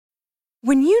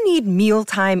When you need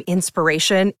mealtime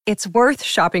inspiration, it's worth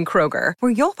shopping Kroger,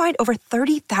 where you'll find over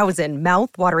 30,000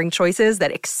 mouth-watering choices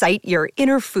that excite your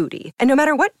inner foodie. And no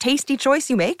matter what tasty choice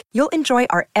you make, you'll enjoy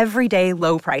our everyday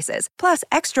low prices, plus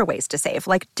extra ways to save,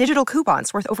 like digital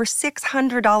coupons worth over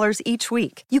 $600 each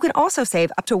week. You can also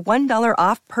save up to $1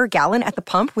 off per gallon at the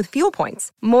pump with fuel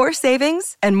points. More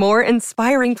savings and more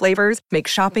inspiring flavors make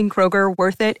shopping Kroger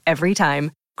worth it every time.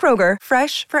 Kroger,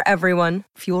 fresh for everyone.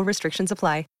 Fuel restrictions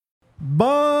apply.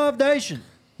 Bob Nation.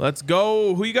 Let's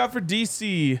go. Who you got for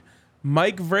DC?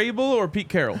 Mike Vrabel or Pete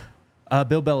Carroll?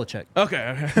 Bill Belichick.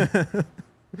 Okay.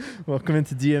 Welcome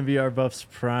into DNVR Buffs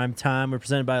Prime Time. We're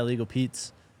presented by Illegal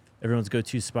Pete's, everyone's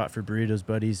go-to spot for burritos,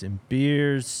 buddies, and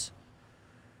beers.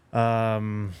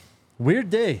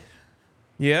 Weird day.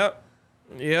 Yep.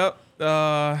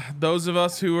 Those of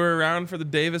us who were around for the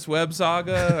Davis Webb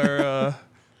saga are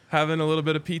having a little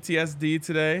bit of PTSD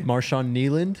today. Marshawn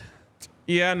Kneeland.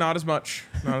 Yeah, not as much.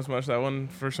 That one,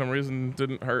 for some reason,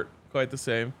 didn't hurt quite the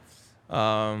same.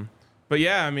 But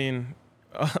yeah, I mean,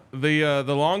 the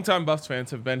longtime Buffs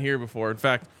fans have been here before. In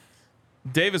fact,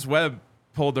 Davis Webb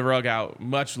pulled the rug out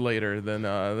much later than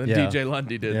DJ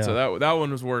Lundy did. Yeah. So that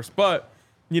one was worse. But,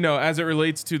 as it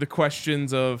relates to the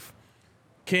questions of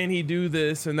can he do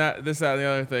this and that, and the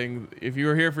other thing, if you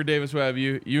were here for Davis Webb,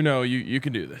 you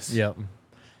can do this. Yep.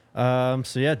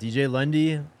 DJ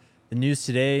Lundy. The news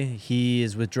today, he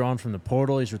is withdrawn from the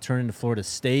portal. He's returning to Florida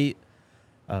State.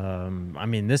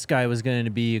 This guy was going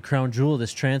to be a crown jewel of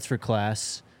this transfer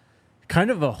class. Kind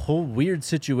of a whole weird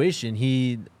situation.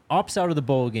 He opts out of the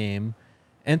bowl game,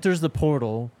 enters the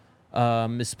portal,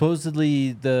 is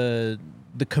supposedly the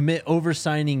commit over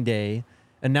signing day,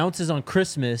 announces on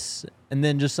Christmas, and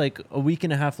then just like a week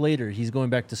and a half later, he's going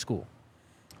back to school.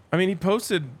 I mean, he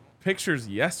posted pictures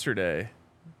yesterday.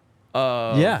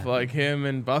 Like him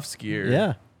in Buffs gear.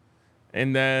 Yeah.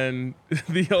 And then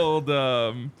the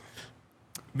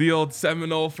old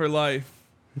Seminole for life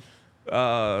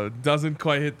doesn't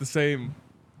quite hit the same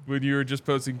when you were just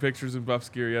posting pictures in Buffs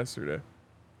gear yesterday.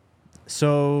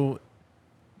 So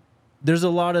there's a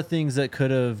lot of things that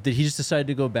could have. Did he just decide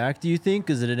to go back, do you think?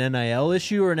 Is it an NIL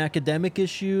issue or an academic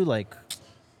issue? Like,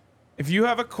 if you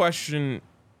have a question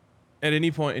at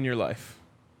any point in your life,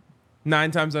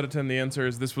 9 times out of 10, the answer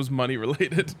is this was money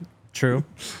related. True.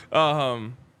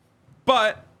 But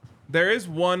there is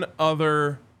one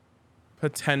other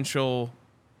potential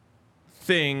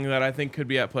thing that I think could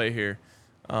be at play here.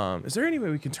 Is there any way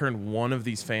we can turn one of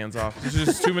these fans off? There's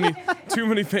just too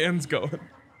many fans going.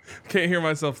 Can't hear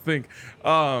myself think.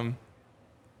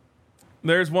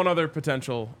 There's one other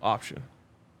potential option.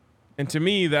 And to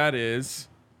me, that is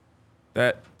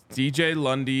that DJ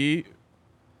Lundy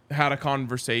had a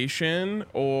conversation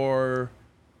or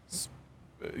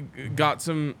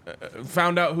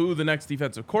found out who the next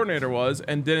defensive coordinator was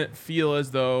and didn't feel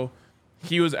as though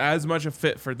he was as much a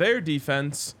fit for their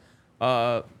defense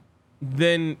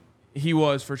than he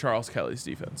was for Charles Kelly's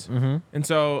defense. Mm-hmm. And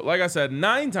so, like I said,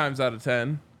 9 times out of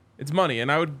 10, it's money.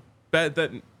 And I would bet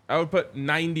that I would put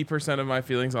 90% of my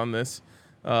feelings on this,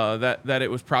 that it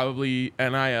was probably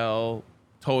NIL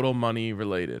total money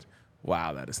related.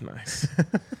 Wow, that is nice.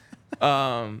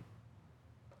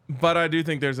 But I do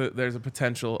think there's a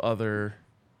potential other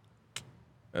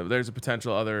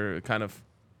kind of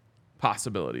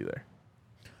possibility there.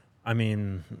 I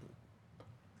mean,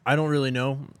 I don't really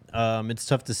know. It's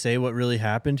tough to say what really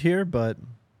happened here, but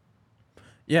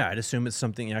yeah, I'd assume it's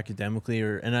something academically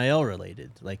or NIL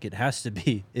related. Like it has to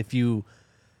be.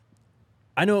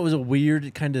 I know it was a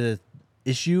weird kind of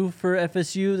issue for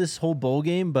FSU, this whole bowl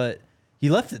game, but he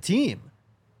left the team.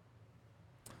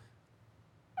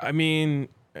 I mean,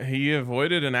 he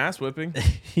avoided an ass whipping.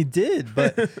 He did,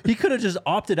 but he could have just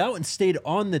opted out and stayed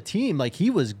on the team. Like, he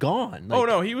was gone. Oh,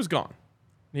 no, he was gone.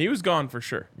 He was gone for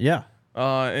sure. Yeah.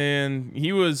 And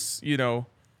he was,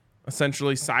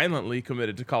 essentially silently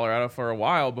committed to Colorado for a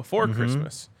while before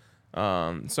Christmas.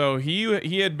 So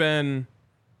he had been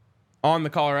on the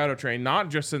Colorado train, not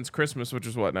just since Christmas, which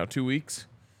is what, now 2 weeks?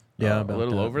 Yeah, a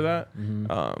little over that.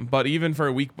 Mm-hmm. But even for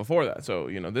a week before that. So,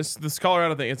 this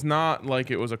Colorado thing, it's not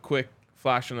like it was a quick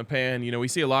flash in the pan. We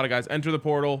see a lot of guys enter the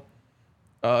portal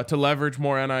to leverage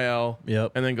more NIL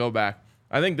and then go back.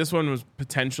 I think this one was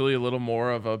potentially a little more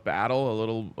of a battle, a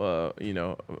little,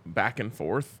 back and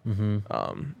forth.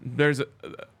 Mm-hmm.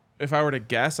 If I were to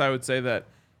guess, I would say that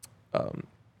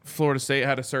Florida State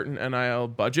had a certain NIL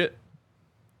budget,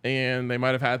 and they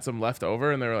might have had some left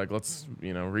over, and they were like, let's,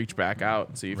 reach back out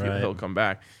and see if he'll come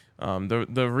back.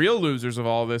 The real losers of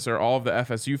all this are all of the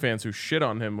FSU fans who shit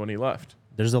on him when he left.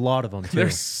 There's a lot of them too.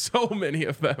 There's so many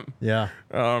of them. Yeah.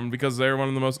 Because they're one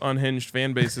of the most unhinged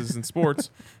fan bases in sports.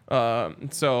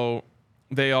 So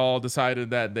they all decided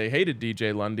that they hated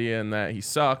DJ Lundy and that he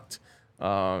sucked.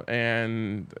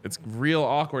 And it's real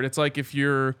awkward. It's like if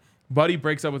your buddy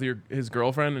breaks up with his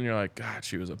girlfriend and you're like, God,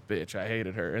 she was a bitch. I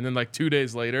hated her. And then like 2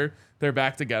 days later, they're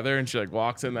back together and she like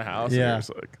walks in the house and you're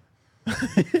just like,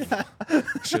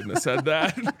 shouldn't have said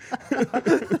that.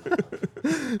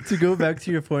 To go back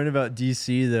to your point about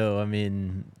DC, though, I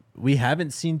mean, we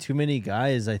haven't seen too many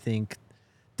guys, I think,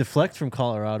 deflect from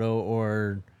Colorado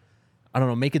or, I don't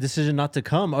know, make a decision not to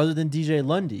come other than DJ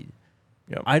Lundy.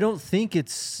 Yep. I don't think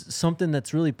it's something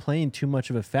that's really playing too much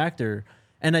of a factor.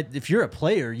 And if you're a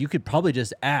player, you could probably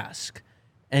just ask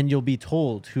and you'll be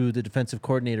told who the defensive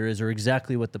coordinator is or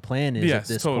exactly what the plan is at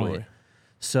this point.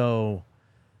 So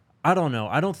I don't know.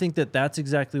 I don't think that that's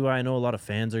exactly why. I know a lot of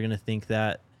fans are going to think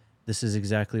that this is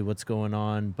exactly what's going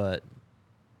on, but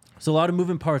there's a lot of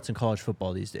moving parts in college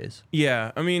football these days.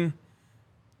 Yeah, I mean,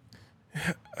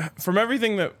 from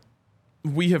everything that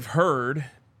we have heard,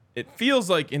 it feels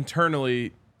like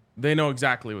internally they know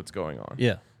exactly what's going on.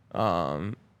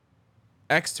 Yeah.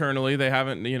 Externally, they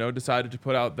haven't, decided to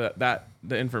put out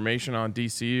the information on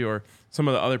DC or some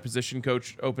of the other position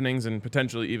coach openings and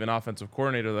potentially even offensive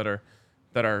coordinator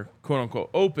that are quote unquote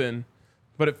open.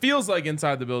 But it feels like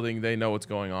inside the building they know what's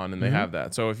going on and they have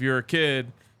that. So if you're a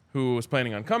kid who was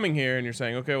planning on coming here and you're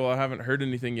saying, okay, well, I haven't heard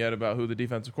anything yet about who the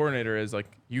defensive coordinator is, like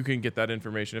you can get that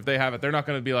information. If they have it, they're not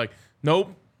going to be like,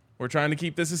 nope, we're trying to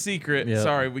keep this a secret. Yep.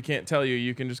 Sorry, we can't tell you.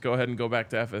 You can just go ahead and go back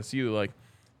to FSU. Like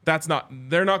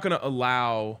they're not going to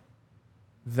allow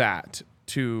that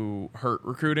to hurt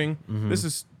recruiting. This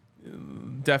is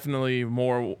definitely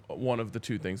more one of the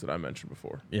two things that I mentioned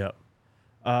before. Yeah.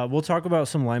 We'll talk about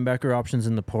some linebacker options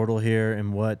in the portal here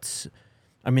and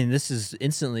this is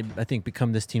instantly, I think,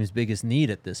 become this team's biggest need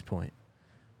at this point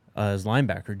as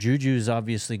linebacker. Juju's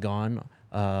obviously gone.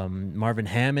 Marvin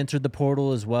Ham entered the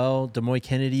portal as well. Demoy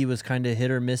Kennedy was kind of hit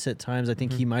or miss at times. I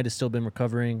think he might have still been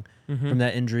recovering from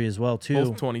that injury as well, too.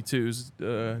 Both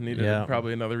 22s needed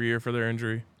probably another year for their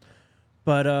injury.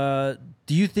 But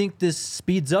do you think this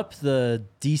speeds up the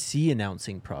DC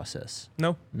announcing process?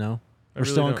 No. We're really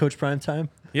still on Coach Prime time?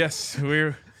 Yes,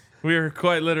 we're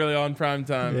quite literally on prime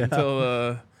time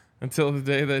until the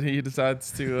day that he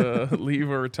decides to leave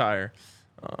or retire,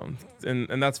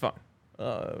 and that's fine.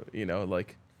 I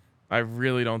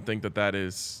really don't think that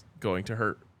is going to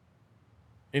hurt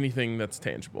anything that's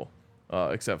tangible,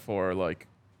 except for like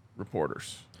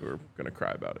reporters who are going to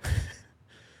cry about it.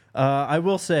 I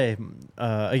will say,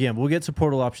 again, we'll get to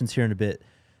portal options here in a bit.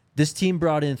 This team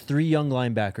brought in 3 young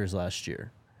linebackers last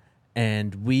year,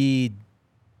 and I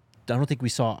don't think we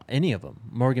saw any of them.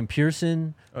 Morgan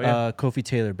Pearson, Kofi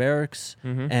Taylor-Barracks,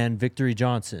 and Victory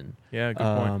Johnson. Yeah, good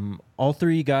point. All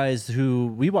 3 guys who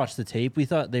we watched the tape, we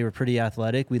thought they were pretty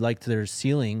athletic. We liked their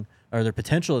ceiling or their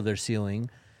potential of their ceiling.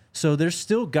 So there's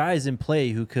still guys in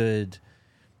play who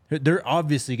they're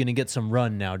obviously going to get some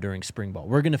run now during spring ball.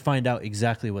 We're going to find out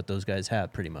exactly what those guys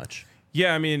have pretty much.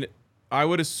 Yeah, I mean, I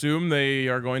would assume they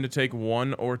are going to take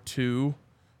 1 or 2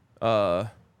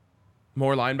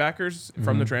 more linebackers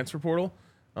from the transfer portal.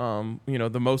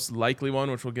 The most likely one,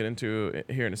 which we'll get into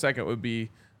here in a second, would be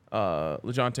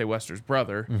LeJontay Wester's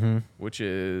brother, which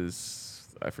is,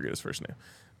 I forget his first name.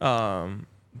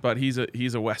 But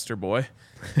he's a Wester boy.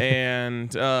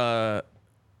 And I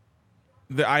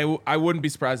wouldn't be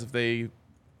surprised if they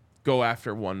go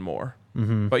after 1 more.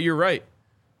 But you're right.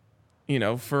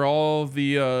 For all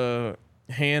the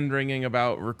hand-wringing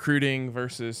about recruiting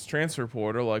versus transfer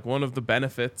portal, like one of the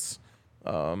benefits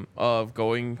of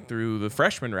going through the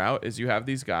freshman route is you have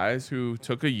these guys who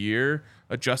took a year,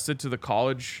 adjusted to the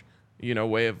college,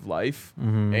 way of life,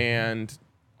 and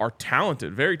are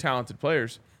talented, very talented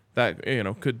players that,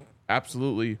 could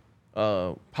absolutely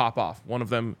pop off. One of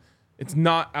them, it's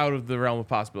not out of the realm of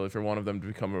possibility for one of them to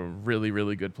become a really,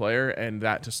 really good player, and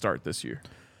that to start this year.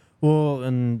 Well,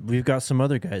 and we've got some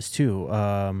other guys too.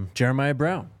 Jeremiah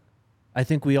Brown. I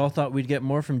think we all thought we'd get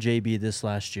more from JB this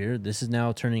last year. This is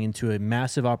now turning into a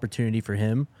massive opportunity for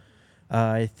him.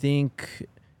 I think,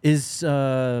 is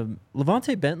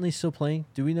Levante Bentley still playing?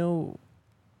 Do we know?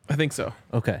 I think so.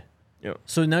 Okay. Yep.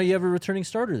 So now you have a returning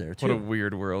starter there, too. What a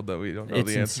weird world that we don't know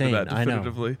It's the answer insane. to that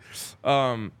definitively.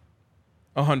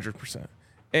 100%.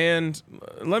 And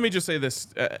let me just say this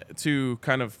to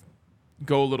kind of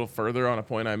go a little further on a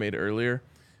point I made earlier.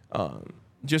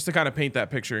 Just to kind of paint that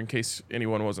picture in case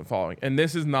anyone wasn't following. And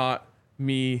this is not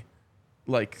me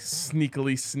like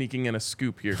sneakily sneaking in a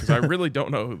scoop here because I really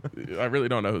don't know. I really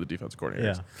don't know who the defensive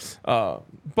coordinator is.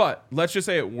 But let's just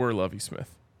say it were Lovie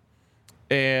Smith,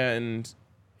 and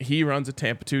he runs a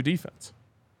Tampa 2 defense.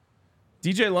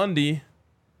 DJ Lundy,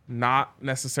 not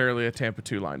necessarily a Tampa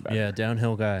 2 linebacker. Yeah,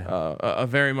 downhill guy. A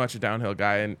very much a downhill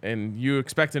guy, and you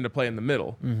expect him to play in the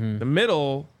middle. The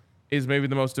middle is maybe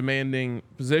the most demanding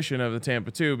position of the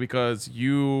Tampa 2 because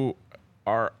you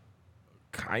are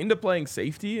kind of playing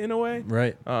safety in a way.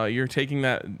 Right. You're taking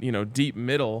that, deep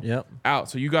middle Yep. out.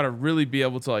 So you got to really be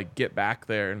able to like get back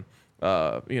there. And,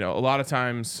 a lot of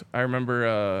times I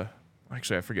remember,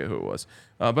 actually I forget who it was,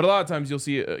 but a lot of times you'll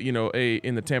see,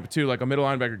 in the Tampa 2, like a middle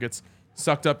linebacker gets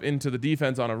sucked up into the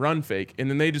defense on a run fake. And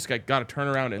then they just got to turn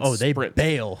around and sprint. They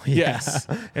bail. Yes.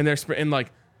 And they're sprinting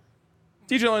like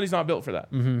DJ Lundy's not built for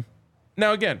that.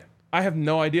 Now, again, I have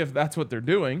no idea if that's what they're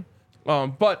doing.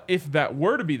 But if that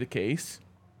were to be the case,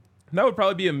 that would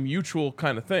probably be a mutual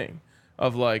kind of thing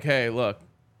of like, hey, look,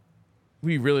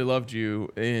 we really loved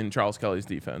you in Charles Kelly's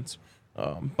defense,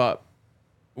 but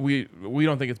we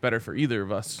don't think it's better for either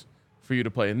of us for you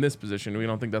to play in this position. We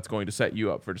don't think that's going to set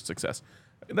you up for success.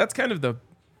 That's kind of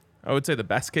I would say the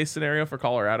best case scenario for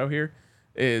Colorado here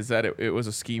is that it was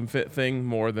a scheme fit thing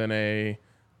more than a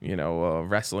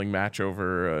wrestling match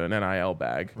over an NIL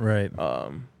bag. Right.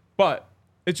 But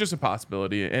it's just a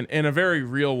possibility and a very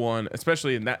real one,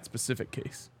 especially in that specific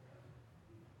case.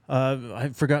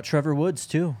 I forgot Trevor Woods,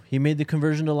 too. He made the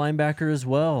conversion to linebacker as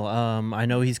well. I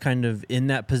know he's kind of in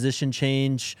that position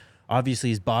change. Obviously,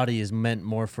 his body is meant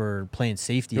more for playing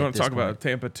safety. You want to talk about a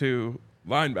Tampa 2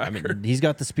 linebacker? I mean, he's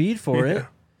got the speed for it.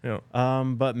 Yeah.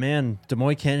 But, man,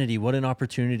 Demoy Kennedy, what an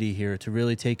opportunity here to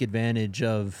really take advantage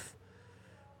of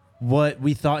what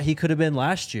we thought he could have been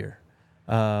last year.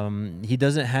 He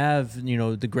doesn't have,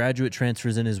 the graduate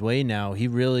transfers in his way now.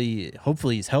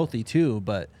 Hopefully he's healthy too,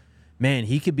 but man,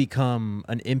 he could become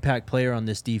an impact player on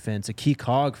this defense, a key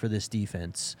cog for this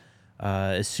defense.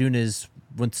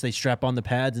 Once they strap on the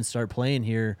pads and start playing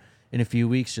here in a few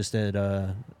weeks, just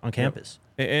on campus.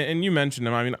 Yep. And you mentioned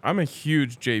him. I mean, I'm a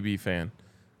huge JB fan.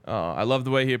 I love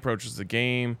the way he approaches the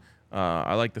game.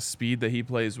 I like the speed that he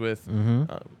plays with.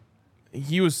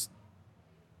 He was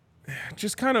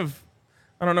just kind of,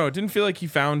 I don't know. It didn't feel like he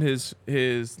found his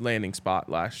landing spot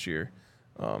last year.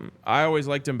 I always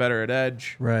liked him better at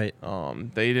edge. Right.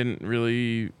 They didn't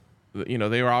really,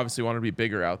 they were obviously wanted to be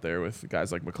bigger out there with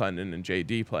guys like McClendon and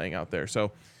JD playing out there.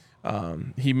 So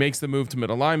he makes the move to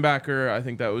middle linebacker. I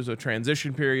think that was a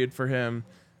transition period for him.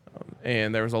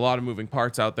 And there was a lot of moving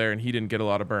parts out there, and he didn't get a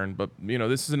lot of burn. But,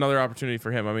 this is another opportunity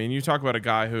for him. I mean, you talk about a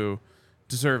guy who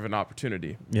deserve an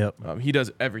opportunity. Yep. He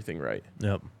does everything right.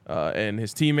 Yep. And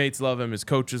his teammates love him. His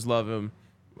coaches love him.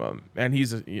 And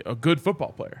he's a good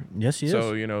football player. Yes, he is.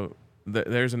 So,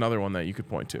 there's another one that you could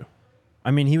point to.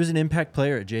 I mean, he was an impact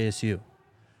player at JSU.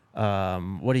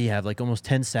 What do you have? Like almost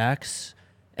 10 sacks.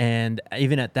 And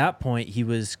even at that point, he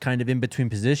was kind of in between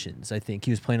positions. I think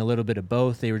he was playing a little bit of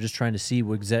both. They were just trying to see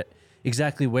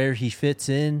exactly where he fits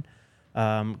in.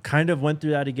 Kind of went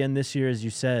through that again this year, as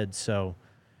you said. So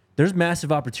there's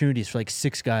massive opportunities for like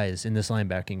 6 guys in this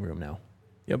linebacking room now.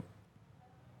 Yep.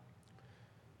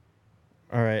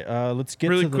 All right, let's get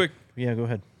really to quick. Yeah, go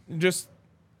ahead. Just,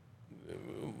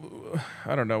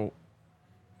 I don't know.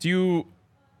 Did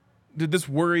this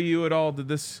worry you at all? Did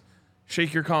this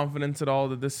shake your confidence at all?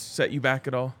 Did this set you back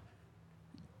at all?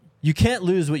 You can't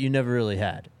lose what you never really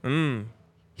had.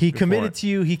 He committed to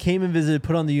you. He came and visited,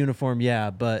 put on the uniform,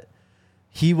 yeah, but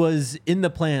he was in the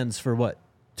plans for what,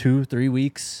 2-3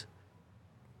 weeks?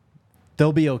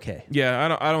 They'll be okay.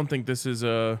 Yeah, I don't think this is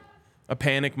a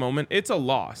panic moment. It's a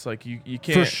loss. Like you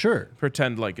can't for sure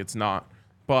pretend like it's not.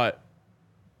 But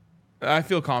I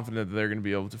feel confident that they're going to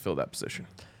be able to fill that position.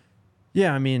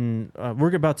 Yeah, I mean,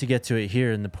 we're about to get to it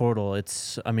here in the portal.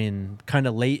 It's, kind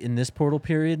of late in this portal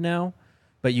period now,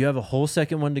 but you have a whole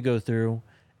second one to go through,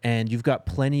 and you've got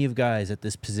plenty of guys at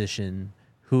this position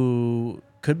who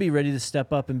could be ready to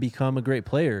step up and become a great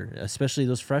player, especially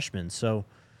those freshmen. So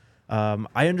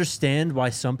I understand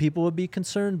why some people would be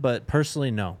concerned, but personally,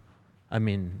 no.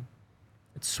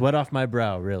 It's sweat off my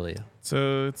brow, really.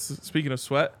 So speaking of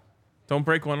sweat, don't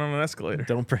break one on an escalator.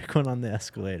 Don't break one on the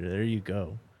escalator. There you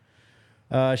go.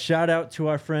 Shout out to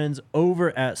our friends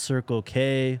over at Circle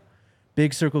K.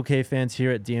 Big Circle K fans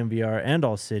here at DMVR and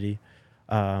All City.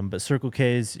 But Circle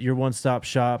K is your one-stop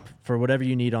shop for whatever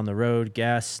you need on the road,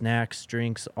 gas, snacks,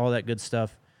 drinks, all that good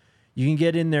stuff. You can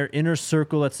get in their inner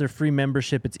circle. That's their free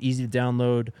membership. It's easy to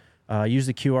download. Use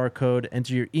the QR code,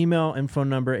 enter your email and phone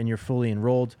number, and you're fully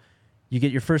enrolled. You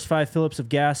get your first 5 fill-ups of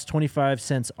gas, 25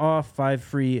 cents off, 5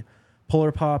 free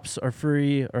Polar Pops are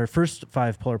free, or first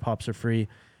 5 Polar Pops are free,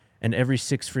 and every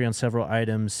 6 free on several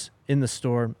items in the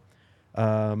store.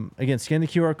 Again, scan the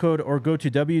QR code or go to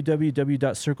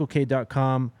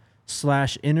www.circlek.com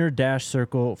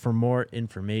linebacker.com/inner-circle for more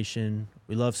information.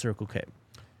 We love Circle K.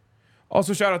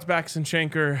 Also, shout out to Backus and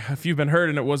Schenker. If you've been hurt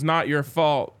and it was not your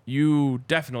fault, you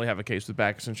definitely have a case with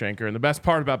Backus and Schenker. And the best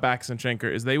part about Backus and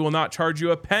Schenker is they will not charge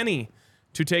you a penny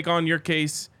to take on your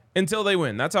case until they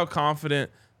win. That's how confident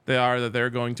they are that they're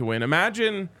going to win.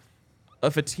 Imagine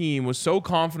if a team was so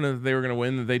confident that they were going to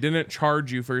win that they didn't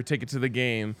charge you for your ticket to the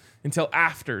game until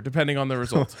after, depending on the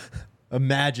result.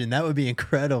 Imagine. That would be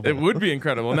incredible. It would be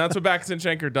incredible. And that's what Backus and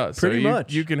Schenker does. Pretty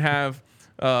much. You can have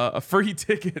a free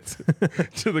ticket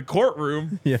to the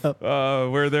courtroom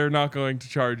where they're not going to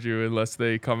charge you unless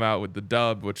they come out with the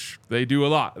dub, which they do a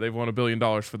lot. They've won $1 billion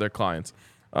for their clients.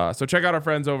 So check out our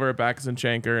friends over at Backus and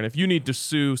Schenker. And if you need to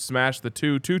sue, smash the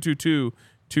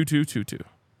 222-2222.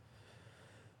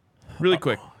 Really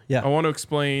quick. I want to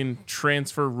explain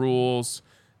transfer rules,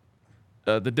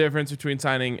 the difference between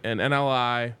signing an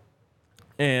NLI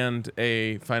and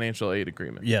a financial aid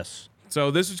agreement. Yes. So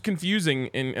this is confusing,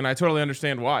 and I totally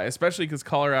understand why, especially because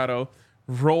Colorado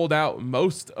rolled out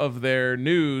most of their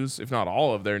news, if not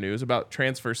all of their news, about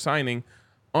transfer signing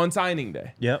on signing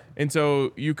day. Yep. And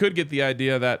so you could get the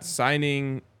idea that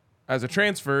signing as a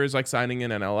transfer is like signing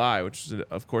an NLI, which is,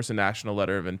 of course, a national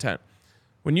letter of intent.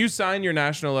 When you sign your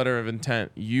national letter of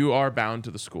intent, you are bound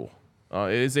to the school.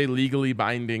 It is a legally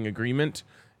binding agreement,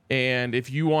 and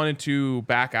if you wanted to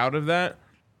back out of that,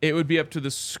 it would be up to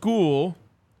the school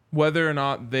whether or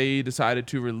not they decided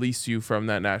to release you from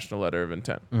that national letter of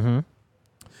intent. Mm-hmm.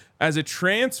 As a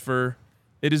transfer,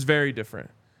 it is very different.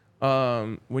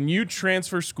 When you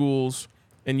transfer schools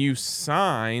and you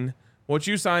sign, what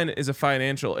you sign is a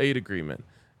financial aid agreement.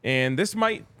 And this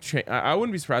might change. I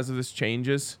wouldn't be surprised if this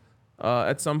changes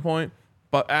at some point.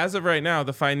 But as of right now,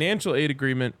 the financial aid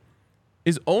agreement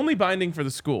is only binding for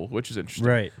the school, which is interesting.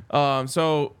 Right.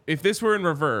 So if this were in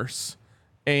reverse,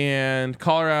 and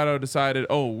Colorado decided,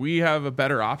 oh, we have a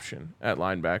better option at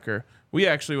linebacker, we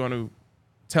actually want to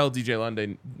tell DJ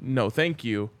Lundy, no, thank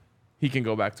you. He can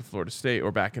go back to Florida State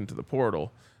or back into the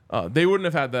portal. They wouldn't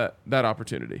have had that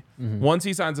opportunity. Mm-hmm. Once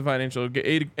he signs a financial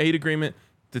aid agreement,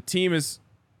 the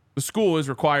school is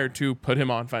required to put him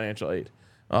on financial aid.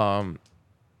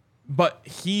 But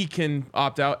he can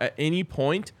opt out at any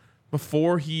point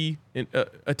before he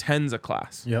attends a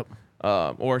class. Yep.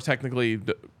 Or technically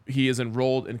he is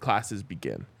enrolled and classes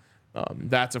begin.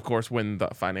 That's, of course, when the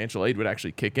financial aid would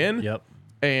actually kick in. Yep.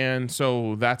 And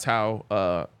so that's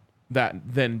how that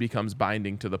then becomes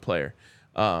binding to the player.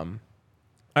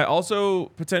 I also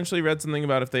potentially read something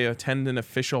about if they attend an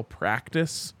official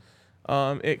practice,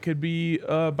 it could be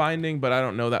binding, but I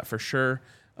don't know that for sure.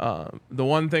 The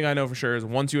one thing I know for sure is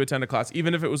once you attend a class,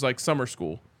 even if it was like summer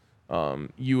school,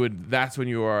 that's when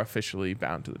you are officially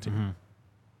bound to the team. Mm-hmm.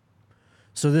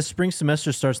 So this spring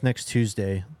semester starts next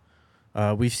Tuesday.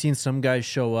 We've seen some guys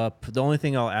show up. The only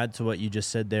thing I'll add to what you just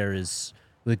said there is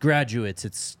with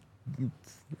graduates,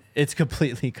 it's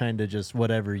completely kind of just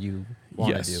whatever you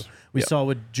want to do. We saw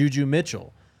with Juju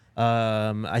Mitchell.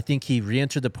 I think he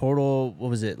re-entered the portal, what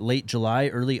was it, late July,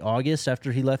 early August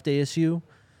after he left ASU.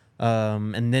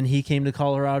 And then he came to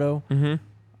Colorado.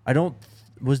 Mm-hmm.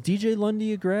 Was DJ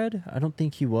Lundy a grad? I don't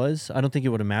think he was. I don't think it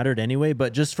would have mattered anyway.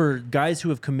 But just for guys who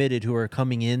have committed, who are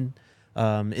coming in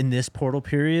this portal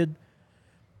period,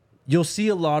 you'll see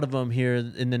a lot of them here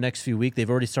in the next few weeks. They've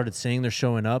already started saying they're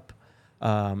showing up.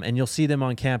 And you'll see them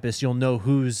on campus. You'll know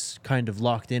who's kind of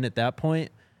locked in at that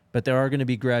point. But there are going to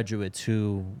be graduates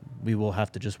who we will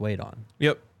have to just wait on.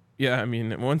 Yep. Yeah, I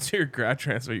mean, once you're grad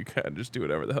transfer, you can just do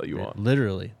whatever the hell you want.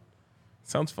 Literally.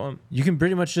 Sounds fun. You can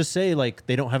pretty much just say, like,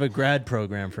 they don't have a grad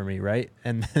program for me, right?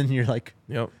 And then you're like,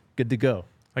 yep, good to go.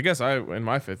 I guess in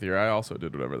my fifth year, I also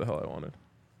did whatever the hell I wanted.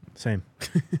 Same.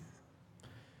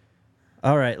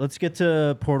 All right, let's get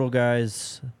to portal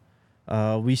guys.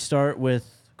 We start with,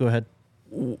 go ahead.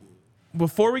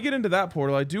 Before we get into that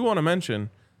portal, I do want to mention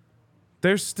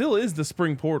there still is the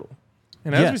spring portal.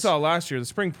 And as we saw last year, the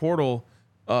spring portal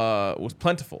was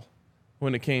plentiful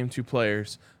when it came to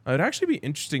players. It'd actually be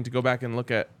interesting to go back and look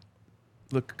at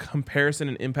the comparison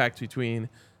and impact between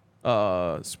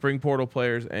spring portal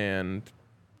players and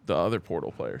the other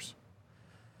portal players.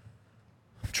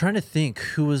 I'm trying to think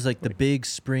who was like the big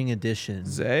spring addition.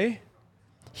 Zay?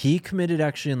 He committed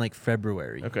actually in like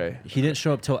February. Okay. He didn't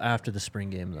show up till after the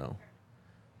spring game though.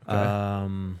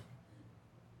 Okay.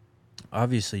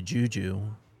 Obviously Juju.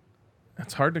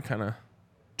 It's hard to kind of.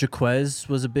 Jaquez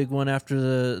was a big one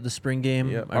after the spring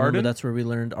game. Yep. I remember that's where we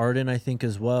learned. Arden, I think,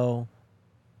 as well.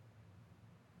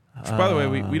 By the way,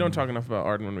 we don't talk enough about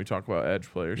Arden when we talk about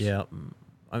edge players. Yeah.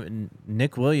 I mean,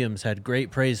 Nick Williams had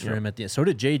great praise for him at the end. So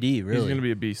did JD, really. He's going to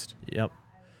be a beast. Yep.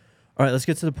 All right, let's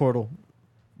get to the portal.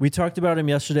 We talked about him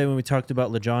yesterday when we talked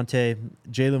about LeJohntay.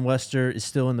 Jalen Wester is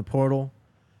still in the portal.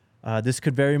 This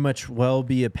could very much well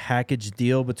be a package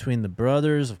deal between the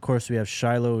brothers. Of course, we have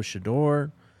Shiloh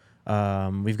Shador.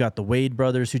 We've got the Wade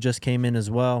brothers who just came in as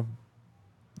well.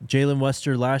 Jalen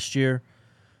Wester last year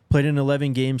played in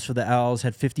 11 games for the Owls,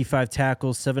 had 55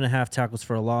 tackles, 7.5 tackles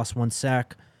for a loss, 1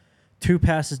 sack, 2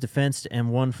 passes defensed, and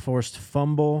 1 forced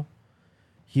fumble.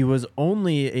 He was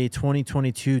only a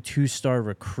 2022 two-star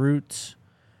recruit,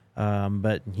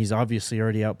 but he's obviously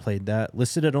already outplayed that.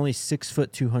 Listed at only 6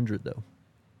 foot 200, though.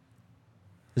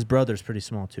 His brother's pretty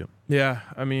small, too. Yeah,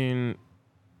 I mean,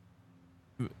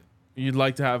 you'd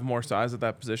like to have more size at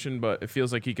that position, but it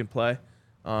feels like he can play.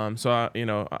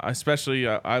 Especially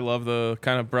I love the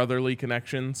kind of brotherly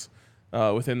connections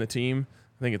within the team.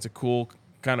 I think it's a cool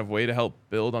kind of way to help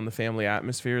build on the family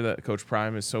atmosphere that Coach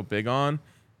Prime is so big on.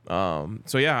 I'm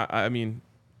in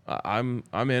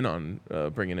on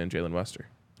bringing in Jalen Wester.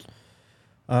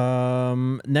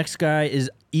 Next guy is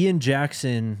Ian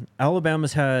Jackson.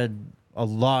 Alabama's had a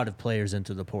lot of players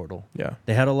into the portal. Yeah.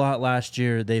 They had a lot last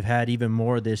year. They've had even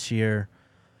more this year.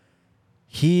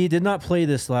 He did not play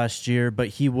this last year, but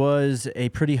he was a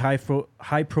pretty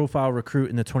high-profile recruit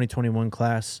in the 2021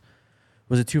 class.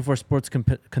 Was a 2-4 Sports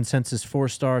Consensus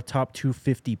 4-star, top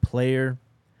 250 player.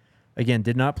 Again,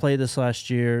 did not play this last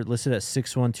year, listed at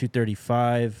 6'1",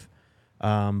 235.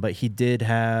 But he's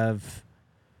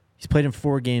played in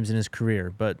 4 games in his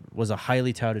career, but was a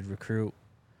highly touted recruit.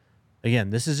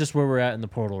 Again, this is just where we're at in the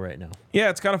portal right now. Yeah,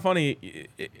 it's kind of funny.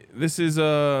 This is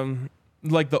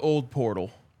like the old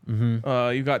portal.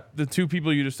 Mm-hmm. You've got the 2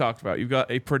 people you just talked about. You've got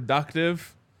a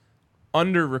productive,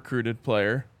 under-recruited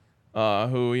player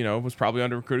who, was probably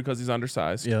under-recruited because he's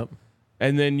undersized. Yep.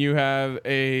 And then you have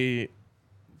a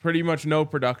pretty much no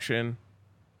production,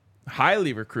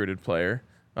 highly recruited player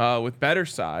with better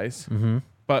size, mm-hmm.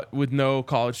 but with no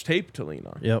college tape to lean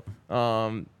on. Yep.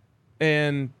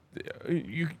 And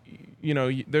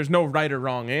there's no right or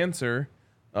wrong answer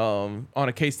on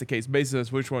a case-to-case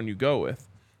basis which one you go with.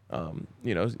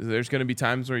 There's going to be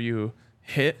times where you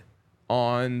hit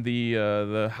on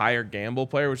the higher gamble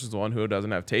player, which is the one who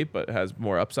doesn't have tape but has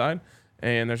more upside.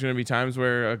 And there's going to be times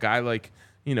where a guy like,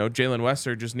 Jalen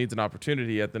Wester just needs an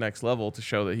opportunity at the next level to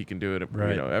show that he can do it,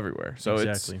 right. Everywhere. So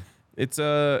exactly. it's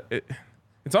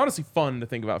honestly fun to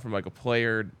think about from like a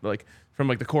player, like from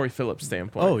like the Corey Phillips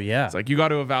standpoint. Oh yeah. It's like you got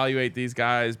to evaluate these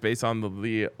guys based on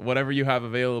the whatever you have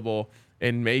available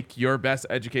and make your best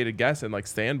educated guess and like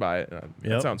stand by it.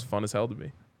 That sounds fun as hell to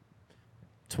me.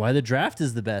 That's why the draft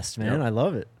is the best, man. Yep. I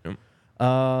love it. Yep.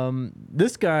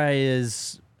 This guy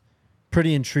is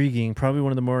pretty intriguing, probably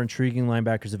one of the more intriguing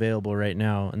linebackers available right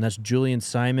now, and that's Julian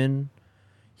Simon.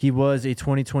 He was a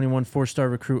 2021 4-star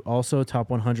recruit, also top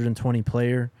 120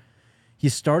 player. He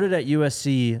started at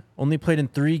USC, only played in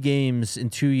 3 games in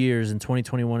 2 years in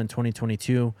 2021 and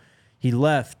 2022. He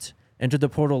left, entered the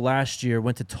portal last year,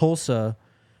 went to Tulsa,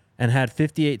 and had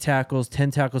 58 tackles,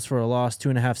 10 tackles for a loss,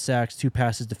 2.5 sacks, 2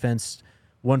 passes defense,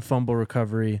 1 fumble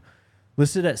recovery.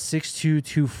 Listed at 6'2",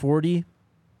 240.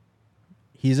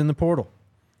 He's in the portal.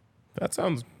 That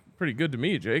sounds pretty good to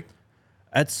me, Jake.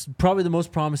 That's probably the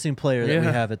most promising player that we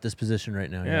have at this position right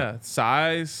now. Yeah.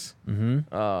 Size.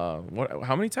 Mm-hmm.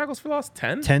 How many tackles for loss?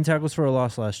 10? 10 tackles for a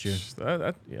loss last year.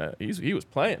 He was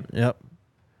playing. Yep.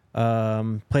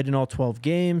 Played in all 12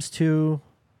 games, too.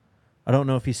 I don't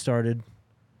know if he started.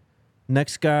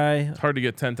 Next guy. It's hard to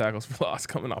get 10 tackles for loss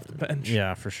coming off the bench.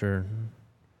 Yeah, for sure.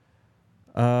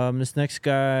 This next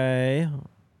guy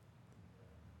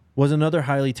was another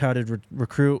highly touted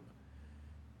recruit,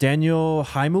 Daniel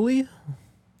Heimuli.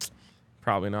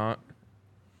 Probably not.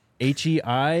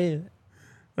 Hei.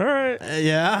 All right.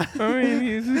 Yeah. I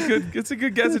mean, it's a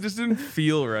good guess. It just didn't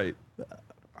feel right.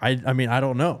 I mean, I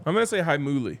don't know. I'm going to say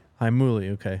Heimuli.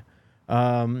 Heimuli, okay.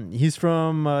 He's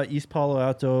from East Palo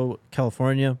Alto,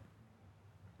 California.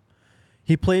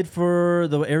 He played for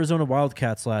the Arizona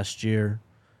Wildcats last year,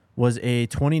 was a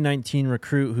 2019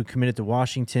 recruit who committed to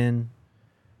Washington,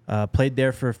 played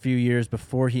there for a few years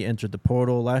before he entered the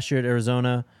portal. Last year at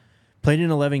Arizona, played in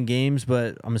 11 games,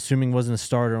 but I'm assuming wasn't a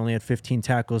starter, only had 15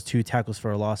 tackles, 2 tackles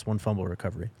for a loss, 1 fumble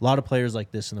recovery. A lot of players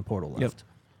like this in the portal left.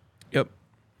 Yep.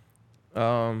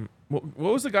 What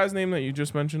was the guy's name that you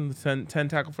just mentioned, the 10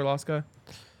 tackle for loss guy?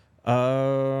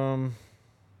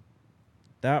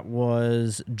 That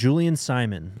was Julian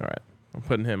Simon. All right. I'm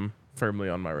putting him firmly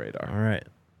on my radar. All right.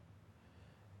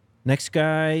 Next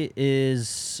guy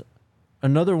is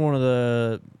another one of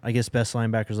the, I guess, best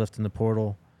linebackers left in the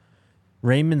portal.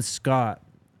 Raymond Scott,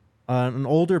 an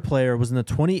older player, was in the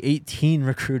 2018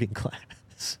 recruiting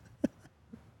class.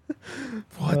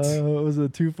 What? It was a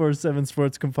 247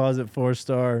 Sports Composite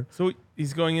 4-star. So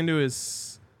he's going into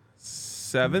his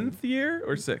 7th year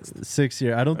or 6th? 6th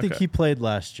year. I don't think he played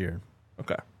last year.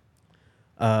 Okay.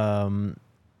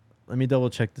 Let me double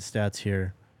check the stats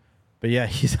here. But yeah,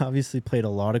 he's obviously played a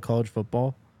lot of college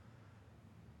football.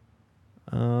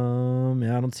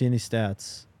 Yeah, I don't see any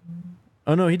stats.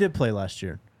 Oh no, he did play last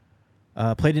year.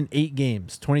 Played in 8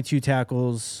 games, 22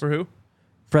 tackles. For who?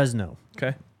 Fresno.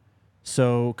 Okay.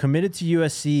 So committed to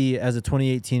USC as a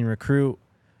 2018 recruit.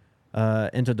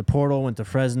 Entered the portal, went to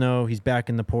Fresno. He's back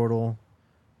in the portal.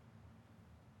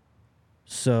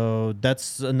 So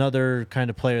that's another kind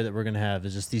of player that we're going to have,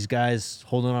 is just these guys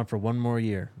holding on for one more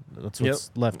year. That's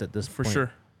what's left at this point. For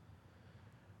sure.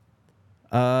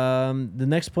 The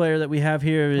next player that we have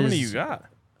here is... How many you got?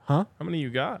 Huh? How many you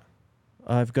got?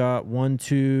 I've got 1,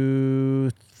 2,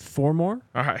 4 more.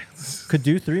 All right. Could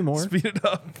do 3 more. Speed it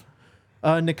up.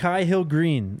 Nikai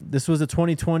Hill-Green. This was a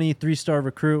 2020 3-star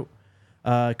recruit.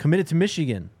 Committed to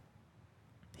Michigan.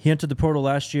 He entered the portal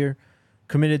last year.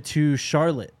 Committed to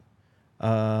Charlotte.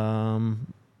 Or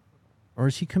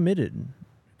is he committed?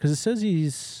 Because it says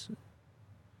he's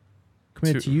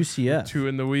committed to UCF. 2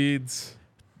 in the weeds.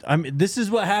 I mean, this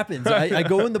is what happens. I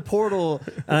go in the portal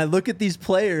and I look at these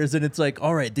players and it's like,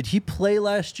 all right, did he play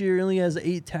last year? He only has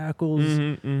 8 tackles.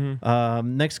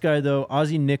 Next guy, though,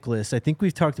 Ozzie Nicholas. I think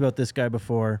we've talked about this guy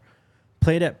before.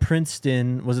 Played at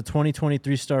Princeton, was a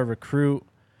 2023 star recruit.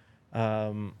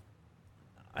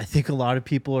 I think a lot of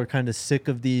people are kind of sick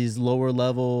of these lower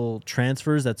level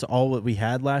transfers. That's all what we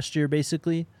had last year,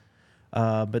 basically.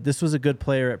 But this was a good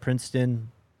player at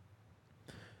Princeton.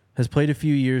 Has played a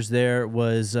few years there.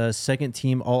 Was second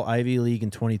team All Ivy League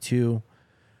in 22.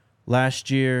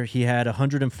 Last year, he had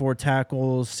 104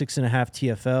 tackles, 6.5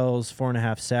 TFLs,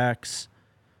 4.5 sacks,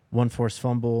 1 forced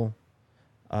fumble,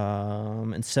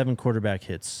 and 7 quarterback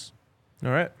hits.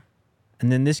 All right.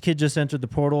 And then this kid just entered the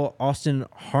portal, Austin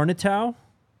Harnetow.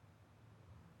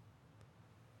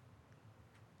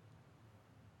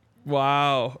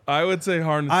 Wow. I would say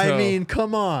Harnetow. I mean,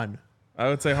 come on. I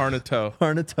would say Harnetow.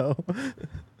 Harnetow.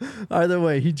 Either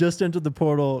way, he just entered the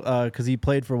portal because he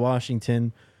played for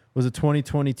Washington. Was a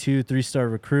 2022 3-star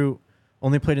recruit.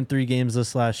 Only played in 3 games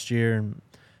this last year.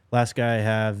 Last guy I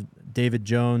have, David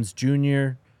Jones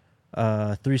Jr.,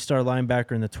 3-star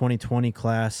linebacker in the 2020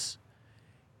 class.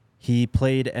 He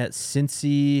played at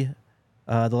Cincy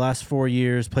the last 4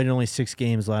 years. Played in only 6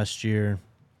 games last year.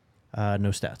 No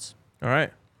stats. All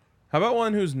right. How about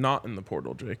one who's not in the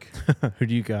portal, Jake? Who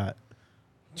do you got?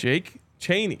 Jake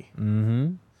Chaney.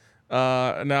 Mm-hmm.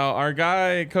 Now, our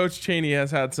guy, Coach Chaney,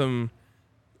 has had some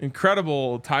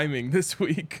incredible timing this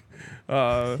week.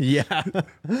 Yeah.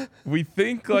 We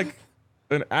think like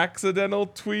an accidental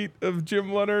tweet of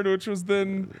Jim Leonard, which was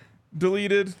then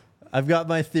deleted. I've got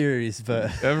my theories,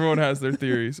 but... Everyone has their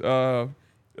theories.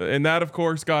 And that, of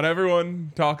course, got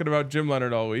everyone talking about Jim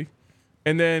Leonard all week.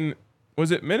 And then,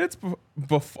 was it minutes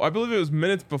before? I believe it was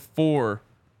minutes before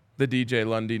the DJ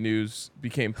Lundy news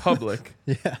became public.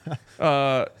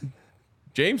 Yeah.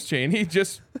 James Chaney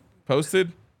just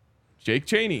posted Jake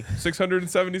Chaney,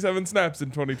 677 snaps in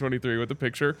 2023 with a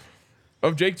picture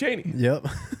of Jake Chaney. Yep.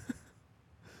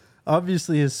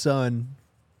 Obviously, his son...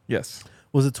 Yes.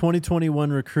 Was a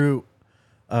 2021 recruit.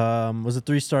 Was a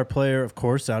 3-star player, of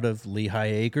course, out of Lehigh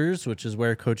Acres, which is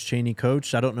where Coach Chaney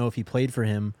coached. I don't know if he played for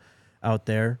him out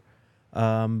there.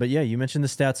 But yeah, you mentioned the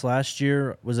stats last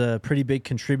year. Was a pretty big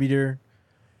contributor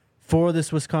for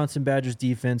this Wisconsin Badgers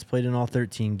defense. Played in all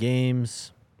 13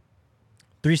 games.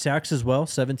 3 sacks as well,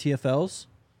 7 TFLs.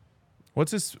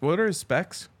 What are his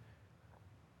specs?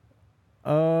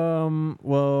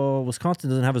 Well, Wisconsin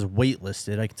doesn't have his weight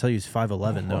listed. I can tell you he's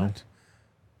 5'11", though.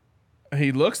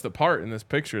 He looks the part in this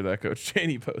picture that Coach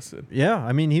Chaney posted. Yeah,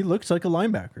 I mean, he looks like a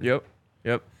linebacker.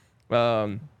 Yep.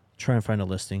 Try and find a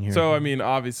listing here. So, I mean,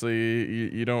 obviously,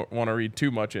 you don't want to read too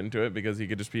much into it because he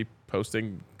could just be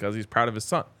posting because he's proud of his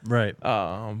son. Right.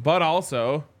 But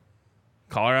also,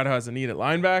 Colorado has a need at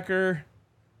linebacker.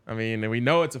 I mean, we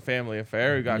know it's a family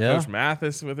affair. We got Coach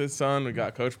Mathis with his son. We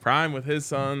got Coach Prime with his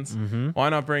sons. Mm-hmm. Why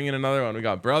not bring in another one? We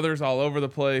got brothers all over the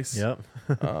place. Yep.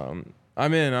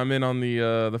 I'm in on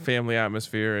the family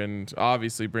atmosphere, and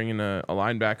obviously bringing a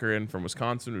linebacker in from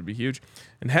Wisconsin would be huge.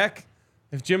 And heck,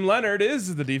 if Jim Leonard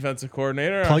is the defensive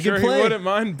coordinator, I'm sure he wouldn't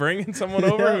mind bringing someone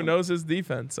over who knows his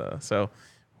defense. So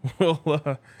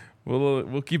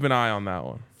we'll keep an eye on that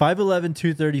one. 5'11",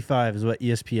 235 is what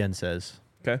ESPN says.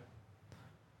 Okay.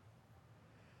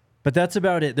 But that's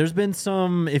about it. There's been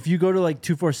some, if you go to like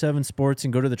 247 Sports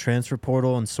and go to the transfer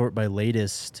portal and sort by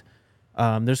latest,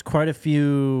 there's quite a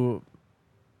few,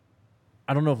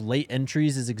 I don't know if late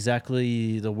entries is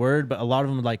exactly the word, but a lot of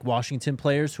them like Washington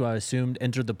players who I assumed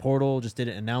entered the portal, just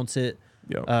didn't announce it.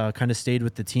 Yep. Kind of stayed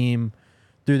with the team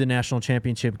through the national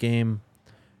championship game.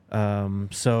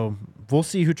 So we'll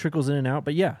see who trickles in and out.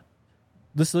 But yeah,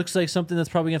 this looks like something that's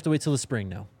probably going to have to wait till the spring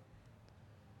now.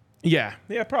 Yeah,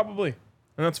 probably.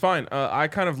 And that's fine. I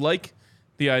kind of like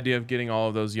the idea of getting all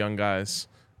of those young guys,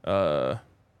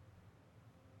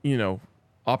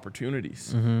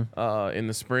 opportunities in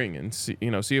the spring and see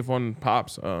if one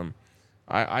pops.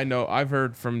 I know I've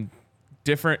heard from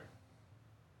different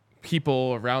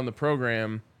people around the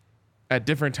program at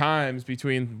different times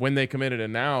between when they committed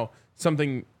and now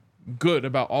something good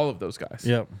about all of those guys.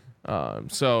 Yep.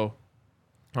 So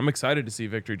I'm excited to see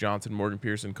Victory Johnson, Morgan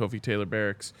Pearson, Kofi Taylor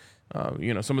Barracks,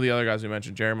 some of the other guys we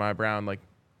mentioned, Jeremiah Brown, like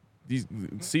these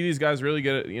guys really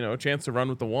get a chance to run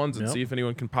with the ones and see if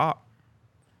anyone can pop.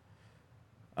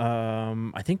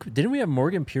 I think didn't we have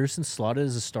Morgan Pearson slotted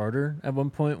as a starter at one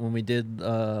point when we did?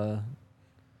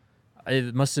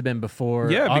 It must have been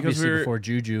before, obviously before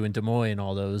Juju and Demoy and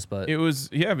all those. But it was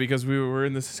because we were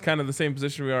in this kind of the same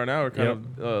position we are now. We're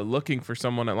kind of looking for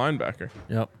someone at linebacker.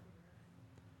 Yep.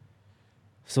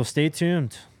 So stay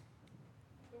tuned.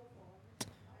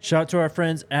 Shout out to our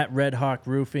friends at Red Hawk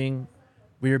Roofing.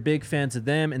 We are big fans of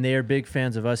them, and they are big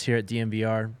fans of us here at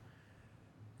DMVR.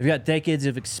 They've got decades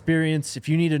of experience. If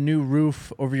you need a new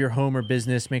roof over your home or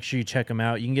business, make sure you check them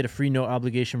out. You can get a free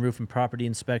no-obligation roof and property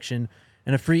inspection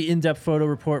and a free in-depth photo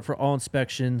report for all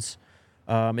inspections.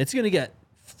 It's going to get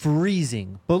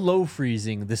below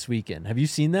freezing this weekend. Have you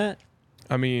seen that?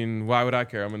 I mean, why would I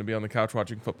care? I'm going to be on the couch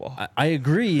watching football. I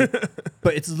agree,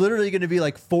 but it's literally going to be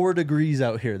like 4 degrees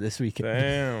out here this weekend.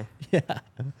 Damn. Yeah.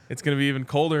 It's going to be even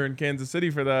colder in Kansas City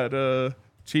for that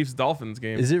Chiefs-Dolphins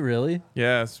game. Is it really?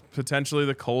 Yeah, it's potentially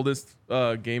the coldest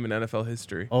game in NFL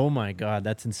history. Oh, my God.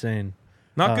 That's insane.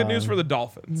 Not good news for the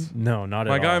Dolphins. No, not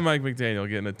at all. My guy Mike McDaniel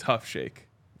getting a tough shake.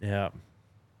 Yeah.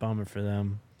 Bummer for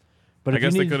them. But I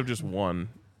guess they could have just won,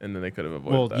 and then they could have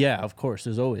avoided that. Well, yeah, of course.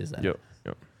 There's always that. Yep.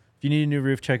 If you need a new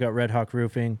roof, check out Red Hawk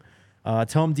Roofing. Tell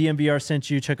them DMVR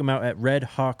sent you. Check them out at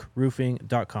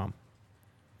redhawkroofing.com.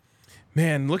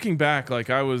 Man, looking back, like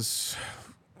I was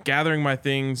gathering my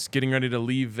things, getting ready to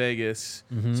leave Vegas,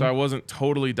 so I wasn't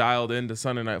totally dialed into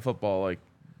Sunday Night Football. Like,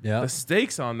 the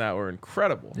stakes on that were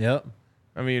incredible. Yep.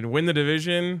 I mean, win the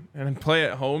division and then play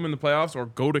at home in the playoffs, or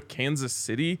go to Kansas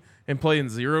City and play in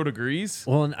 0 degrees.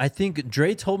 Well, and I think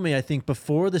Dre told me,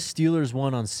 before the Steelers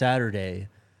won on Saturday,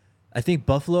 I think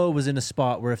Buffalo was in a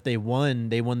spot where if they won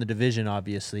the division,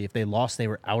 obviously. If they lost, they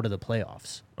were out of the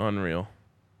playoffs. Unreal.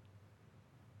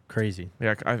 Crazy.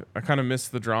 Yeah, I kind of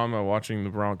missed the drama watching the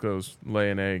Broncos lay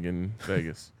an egg in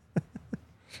Vegas.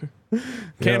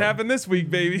 Can't happen this week,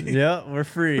 baby. Yeah, we're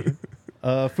free.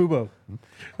 Fubo.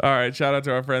 All right, shout out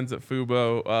to our friends at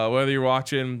Fubo. Whether you're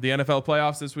watching the NFL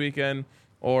playoffs this weekend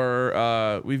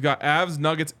or we've got Avs,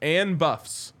 Nuggets, and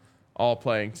Buffs all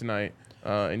playing tonight.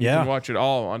 And you can watch it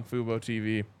all on Fubo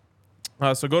TV.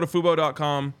 So go to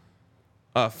Fubo.com,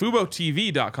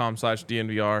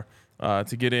 FuboTV.com/DNVR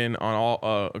to get in on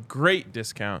all a great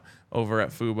discount over at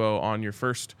Fubo on your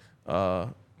first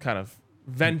kind of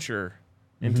venture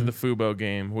into the Fubo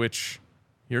game, which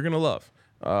you're going to love.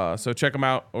 So check them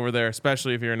out over there,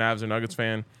 especially if you're an Avs or Nuggets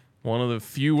fan. One of the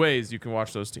few ways you can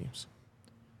watch those teams.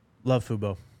 Love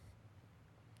Fubo.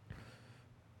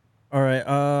 All right.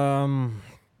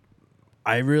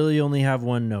 I really only have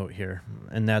one note here,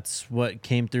 and that's what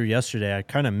came through yesterday. I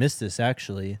kind of missed this,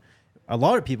 actually. A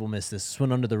lot of people missed this. This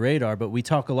went under the radar, but we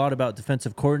talk a lot about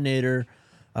defensive coordinator.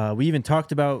 We even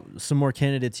talked about some more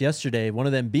candidates yesterday, one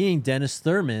of them being Dennis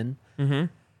Thurman.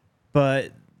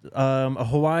 But a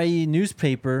Hawaii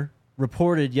newspaper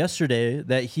reported yesterday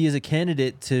that he is a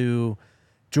candidate to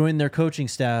join their coaching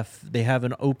staff. They have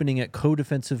an opening at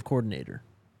co-defensive coordinator.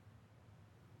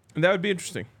 And that would be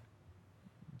interesting.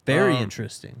 Very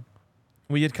interesting.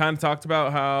 We had kind of talked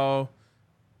about how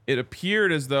it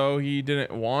appeared as though he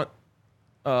didn't want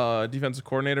a defensive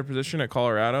coordinator position at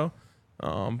Colorado.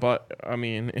 But, I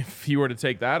mean, if he were to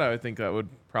take that, I would think that would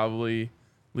probably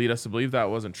lead us to believe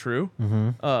that wasn't true.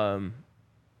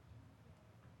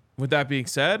 With that being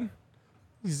said,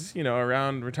 he's,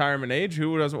 around retirement age.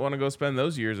 Who doesn't want to go spend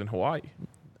those years in Hawaii?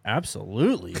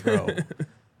 Absolutely, bro.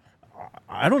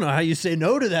 I don't know how you say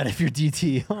no to that if you're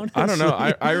DT, honestly. I don't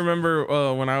know. I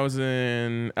remember when I was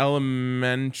in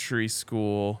elementary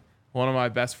school, one of my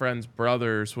best friend's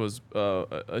brothers was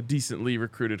a decently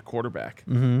recruited quarterback.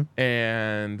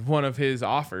 And one of his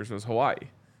offers was Hawaii.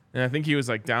 And I think he was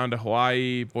like down to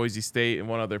Hawaii, Boise State, and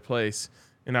one other place.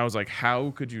 And I was like,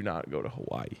 how could you not go to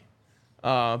Hawaii?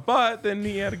 But then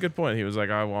he had a good point. He was like,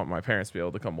 I want my parents to be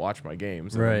able to come watch my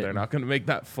games. And Right. they're not going to make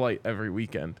that flight every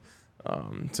weekend.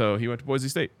 So he went to Boise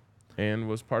State and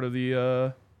was part of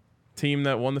the team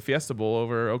that won the Fiesta Bowl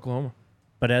over Oklahoma.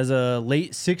 But as a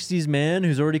late 60s man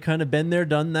who's already kind of been there,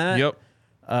 done that, Yep.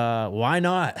 Why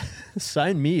not?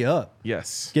 Sign me up.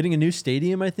 Yes. Getting a new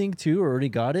stadium, I think, too, or already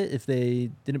got it if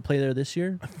they didn't play there this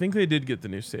year. I think they did get the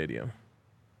new stadium.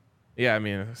 Yeah, I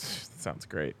mean, it sounds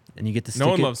great. And you get to stick No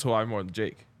one it. loves Hawaii more than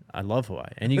Jake. I love Hawaii.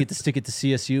 And you get to stick it to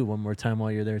CSU one more time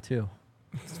while you're there, too.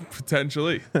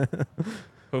 Potentially.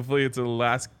 Hopefully it's a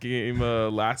last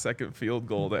second field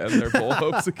goal to end their bowl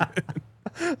hopes again.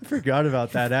 I forgot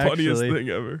about that, actually. Funniest thing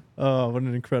ever. Oh, what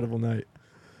an incredible night.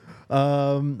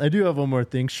 I do have one more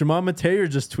thing. Shimon Mateer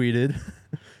just tweeted,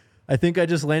 I think I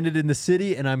just landed in the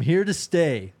city and I'm here to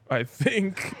stay. I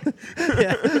think.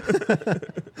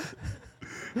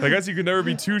 I guess you can never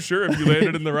be too sure if you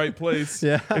landed in the right place.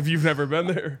 Yeah. If you've never been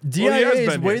there. DIA Well, he has is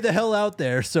been way here. the hell out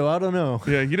there, so I don't know.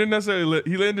 Yeah, he didn't necessarily.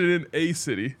 He landed in a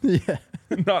city, Yeah.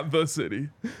 not the city.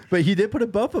 But he did put a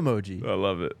buff emoji. I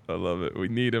love it. I love it. We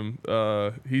need him.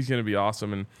 He's going to be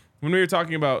awesome. And when we were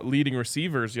talking about leading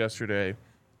receivers yesterday,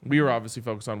 we were obviously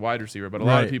focused on wide receiver, but a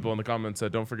lot of Right. people in the comments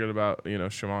said, don't forget about,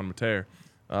 Shimon Mateer.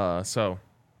 So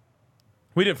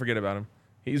we didn't forget about him.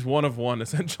 He's one of one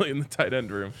essentially in the tight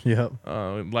end room. Yep.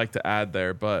 We'd like to add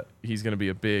there, but he's going to be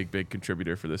a big, big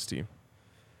contributor for this team.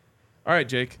 All right,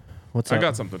 Jake. What's I up?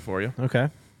 got something for you. Okay.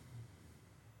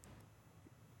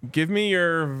 Give me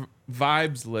your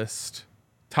vibes list,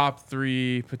 top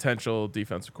 3 potential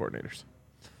defensive coordinators.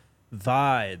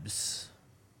 Vibes.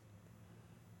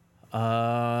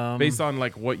 Based on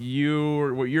like what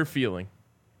you're feeling.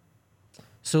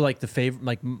 So like the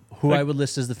favorite, who I would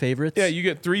list as the favorites. Yeah, you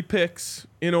get 3 picks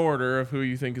in order of who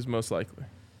you think is most likely.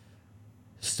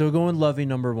 Still going Lovey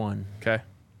number 1. Okay.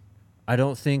 I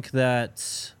don't think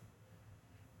that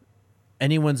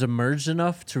anyone's emerged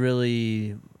enough to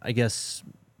really, I guess,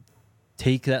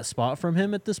 take that spot from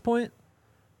him at this point.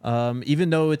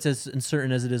 Even though it's as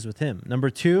uncertain as it is with him.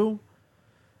 Number 2,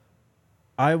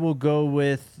 I will go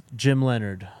with Jim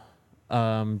Leonard.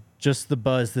 Just the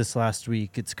buzz this last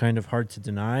week, it's kind of hard to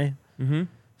deny. Mm-hmm.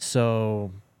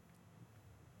 So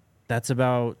that's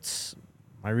about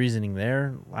my reasoning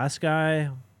there. Last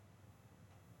guy,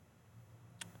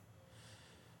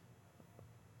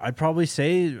 I'd probably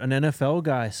say an NFL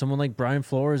guy, someone like Brian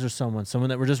Flores or someone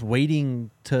that we're just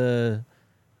waiting to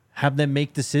have them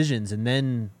make decisions and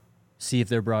then see if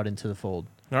they're brought into the fold.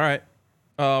 All right.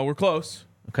 We're close.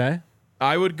 Okay?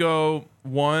 I would go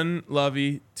 1,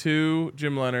 Lovey, 2,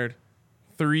 Jim Leonard,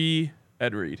 3,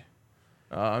 Ed Reed.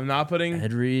 I'm not putting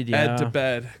Ed Reed, yeah. Ed to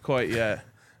bed quite yet.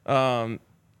 And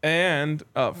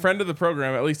friend of the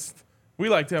program, at least we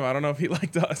liked him. I don't know if he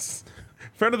liked us.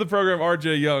 Friend of the program,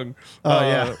 RJ Young,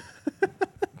 yeah.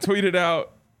 tweeted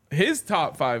out his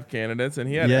top 5 candidates, and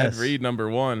he had Yes. Ed Reed number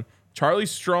 1, Charlie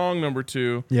Strong number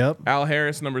 2, Yep. Al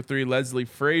Harris number 3, Leslie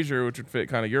Frazier, which would fit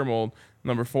kind of your mold,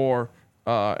 number 4,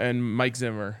 and Mike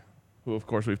Zimmer, who of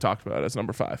course we've talked about as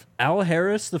number 5. Al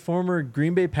Harris, the former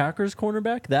Green Bay Packers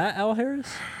cornerback, that Al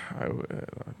Harris?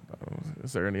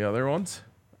 Is there any other ones?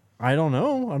 I don't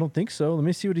know. I don't think so. Let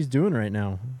me see what he's doing right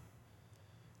now.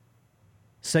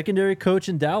 Secondary coach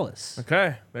in Dallas.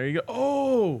 Okay, there you go.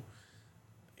 Oh,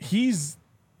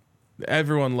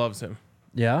 everyone loves him.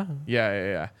 Yeah?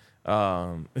 Yeah.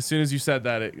 As soon as you said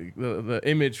that, the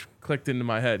image clicked into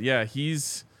my head. Yeah,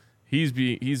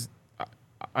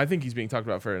 I think he's being talked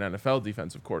about for an NFL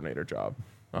defensive coordinator job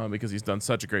because he's done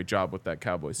such a great job with that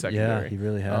Cowboys secondary. Yeah, he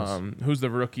really has. Who's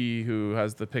the rookie who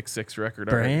has the pick 6 record?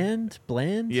 already?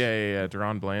 Bland? Yeah.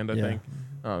 Deron Bland, I Yeah. think.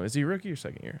 Is he a rookie or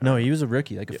second year? No, he was a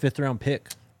rookie, like a 5th-round pick.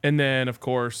 And then, of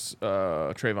course,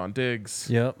 Trayvon Diggs.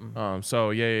 Yep. So,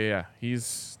 yeah. He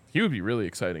would be really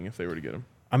exciting if they were to get him.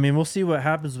 I mean, we'll see what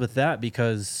happens with that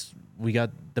because we got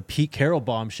the Pete Carroll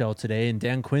bombshell today, and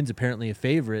Dan Quinn's apparently a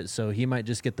favorite, so he might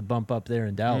just get the bump up there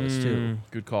in Dallas, too.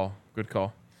 Good call.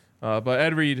 But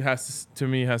Ed Reed has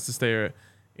to stay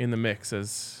in the mix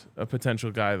as a potential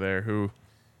guy there who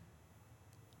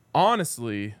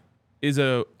honestly is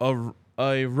a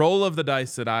roll of the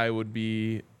dice that I would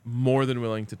be more than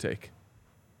willing to take.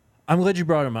 I'm glad you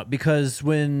brought him up because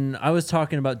when I was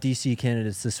talking about DC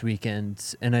candidates this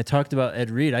weekend and I talked about Ed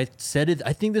Reed, I said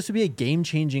I think this would be a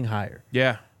game-changing hire.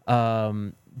 Yeah.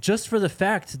 Just for the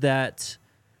fact that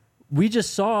we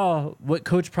just saw what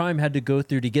Coach Prime had to go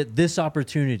through to get this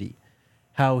opportunity,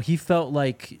 how he felt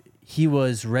like he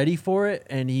was ready for it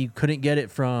and he couldn't get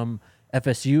it from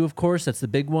FSU, of course. That's the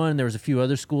big one. There was a few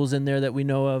other schools in there that we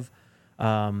know of.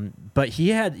 But he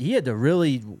had to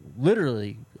really,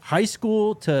 literally, high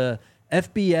school to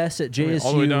FBS at JSU.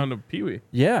 All the way down to Pee Wee.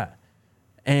 Yeah.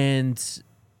 And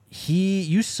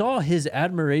you saw his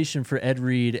admiration for Ed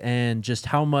Reed and just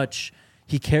how much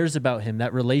he cares about him,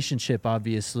 that relationship,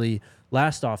 obviously,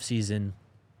 last offseason.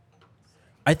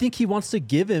 I think he wants to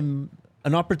give him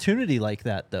an opportunity like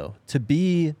that, though,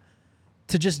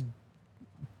 to just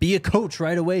be a coach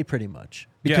right away, pretty much,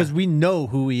 because we know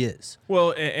who he is.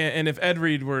 Well, and if Ed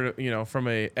Reed were, from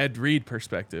a Ed Reed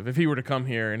perspective, if he were to come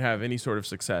here and have any sort of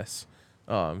success,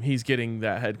 he's getting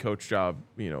that head coach job,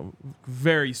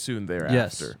 very soon thereafter.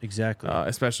 Yes, exactly.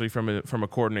 Especially from a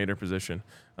coordinator position.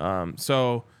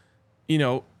 So,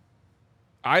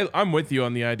 I'm with you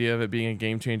on the idea of it being a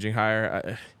game-changing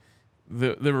hire.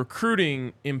 The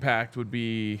recruiting impact would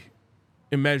be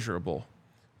immeasurable,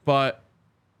 but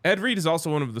Ed Reed is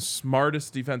also one of the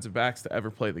smartest defensive backs to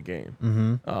ever play the game.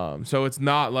 Mm-hmm. So it's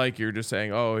not like you're just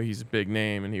saying, oh, he's a big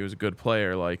name and he was a good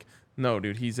player. Like, no,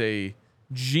 dude, he's a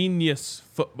genius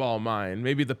football mind,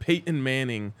 maybe the Peyton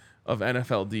Manning of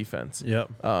NFL defense.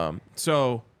 Yep.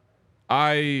 So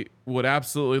I would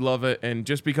absolutely love it. And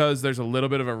just because there's a little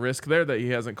bit of a risk there that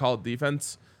he hasn't called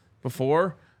defense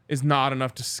before is not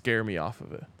enough to scare me off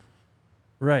of it.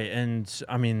 Right. And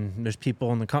I mean, there's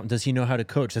people in the does he know how to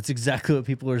coach? That's exactly what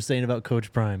people were saying about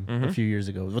Coach Prime a few years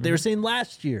ago. What they were saying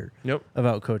last year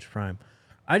about Coach Prime.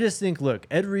 I just think, look,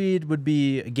 Ed Reed would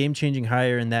be a game-changing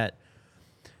hire in that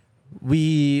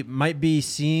we might be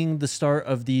seeing the start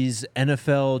of these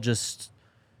NFL just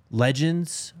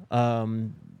legends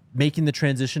making the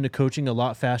transition to coaching a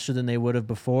lot faster than they would have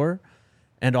before.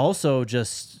 And also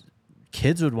just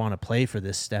kids would want to play for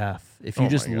this staff. If you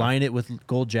just line it with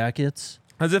gold jackets.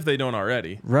 As if they don't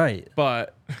already. Right.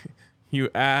 But you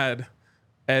add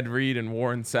Ed Reed and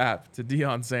Warren Sapp to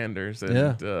Deion Sanders,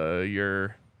 and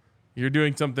you're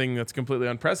doing something that's completely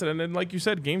unprecedented and, like you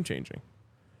said, game-changing.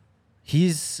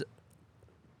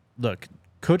 Look,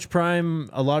 Coach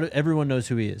Prime, everyone knows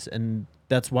who he is, and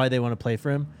that's why they want to play for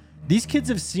him. These kids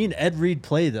have seen Ed Reed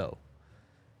play, though.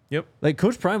 Yep. Like,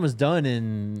 Coach Prime was done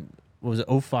in, what was it,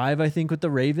 2005, I think, with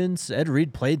the Ravens. Ed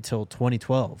Reed played till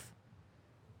 2012.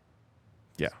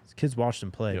 Yeah. These kids watched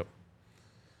him play. Yep.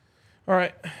 All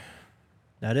right.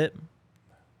 That it?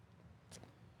 Do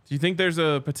you think there's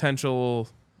a potential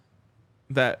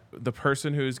that the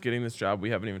person who's getting this job we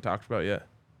haven't even talked about yet?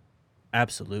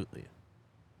 Absolutely.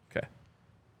 Okay.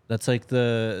 That's like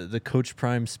the Coach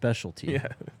Prime specialty. Yeah,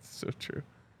 it's so true.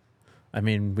 I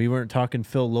mean, we weren't talking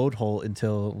Phil Loadholt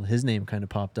until his name kind of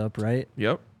popped up, right?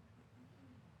 Yep.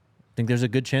 I think there's a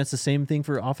good chance the same thing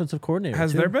for offensive coordinator.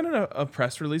 Has too. there been a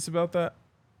press release about that?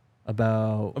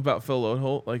 About Phil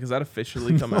Loadholt? Like, has that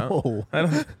officially come out? No.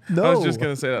 I was just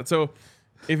going to say that. So,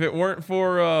 if it weren't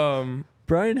for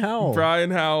Brian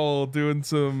Howell doing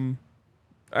some...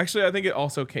 Actually, I think it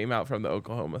also came out from the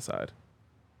Oklahoma side.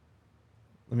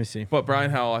 Let me see. But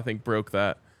Brian Howell, I think, broke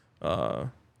that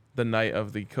the night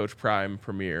of the Coach Prime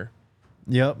premiere.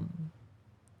 Yep.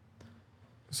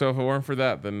 So if it weren't for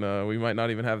that, then we might not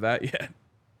even have that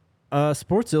yet.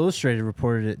 Sports Illustrated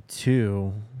reported it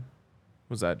too.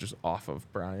 Was that just off of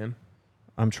Brian?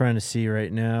 I'm trying to see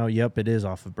right now. Yep, it is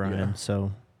off of Brian. Yeah.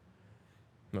 So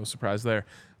no surprise there.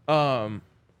 So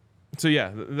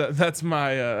yeah, that's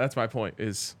my point.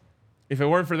 Is if it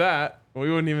weren't for that, we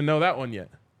wouldn't even know that one yet.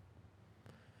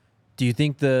 Do you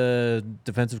think the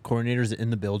defensive coordinator is in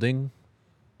the building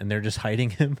and they're just hiding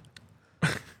him? I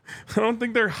don't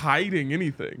think they're hiding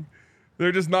anything.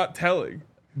 They're just not telling.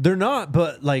 They're not,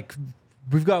 but like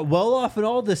we've got well off and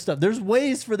all this stuff. There's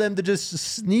ways for them to just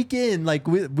sneak in. Like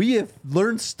we have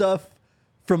learned stuff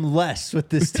from less with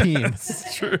this team.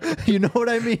 That's true. You know what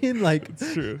I mean? Like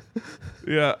it's true.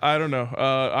 Yeah, I don't know.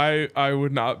 I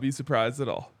would not be surprised at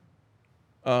all.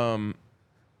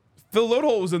 Phil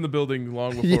Loadholt was in the building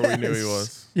long before we knew he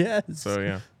was. Yes. So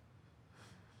yeah.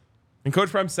 And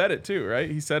Coach Prime said it too, right?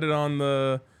 He said it on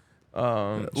the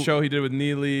show he did with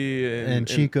Neely and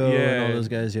Chico and all those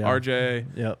guys. Yeah. RJ.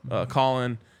 Yep.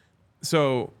 Colin.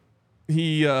 So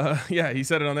he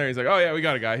said it on there. He's like, oh yeah, we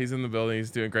got a guy. He's in the building.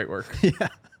 He's doing great work. Yeah.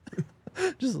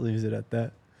 Just leaves it at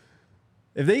that.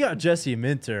 If they got Jesse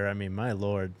Minter, I mean, my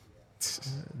Lord,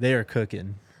 they are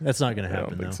cooking. That's not going to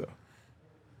happen, I don't think so.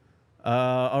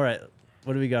 All right.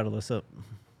 What do we got, Alyssa?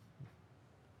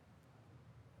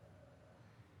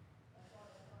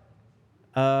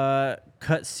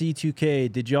 Cut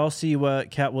C2K. Did y'all see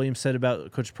what Cat Williams said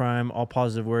about Coach Prime? All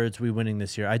positive words. We winning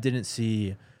this year. I didn't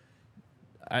see.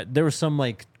 There was some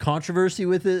like controversy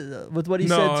with it, with what he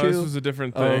said too. No, this was a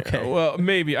different thing. Oh, okay. Well,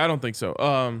 maybe. I don't think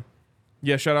so.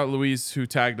 Yeah. Shout out Louise who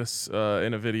tagged us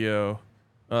in a video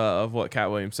of what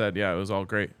Cat Williams said. Yeah, it was all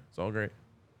great. It's all great.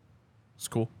 It's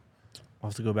cool. I'll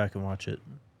have to go back and watch it.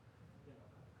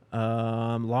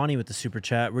 Lonnie with the super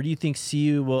chat. Where do you think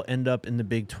CU will end up in the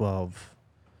Big 12?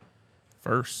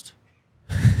 First.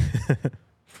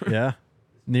 Yeah,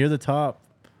 near the top.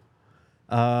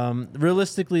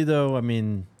 Realistically, though, I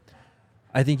mean,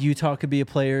 I think Utah could be a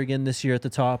player again this year at the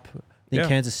top. I think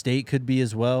Kansas State could be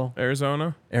as well.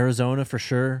 Arizona for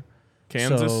sure.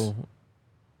 Kansas. So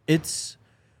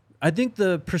I think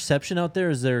the perception out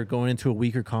there is they're going into a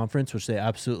weaker conference, which they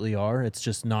absolutely are. It's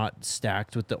just not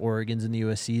stacked with the Oregons and the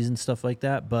USCs and stuff like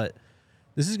that. But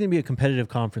this is going to be a competitive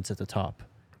conference at the top.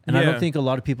 And I don't think a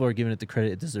lot of people are giving it the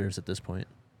credit it deserves at this point.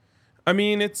 I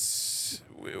mean,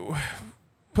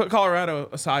 put Colorado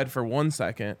aside for 1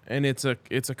 second, and it's a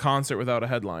concert without a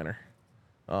headliner.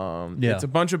 It's a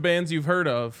bunch of bands you've heard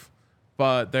of,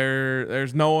 but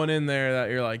there's no one in there that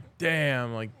you're like,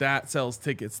 damn, like that sells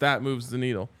tickets, that moves the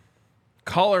needle.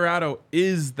 Colorado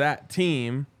is that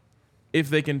team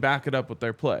if they can back it up with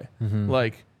their play. Mm-hmm.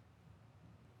 Like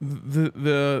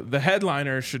the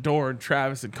headliner, Shador and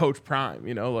Travis and Coach Prime,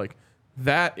 like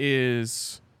that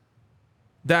moves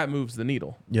the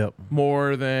needle. Yep.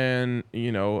 More than,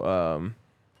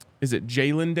 is it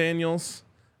Jalen Daniels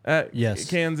at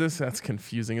Kansas? That's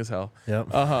confusing as hell. Yep.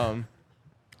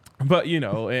 But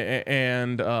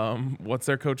and what's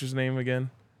their coach's name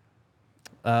again?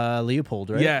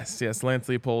 Leopold, right? Yes, Lance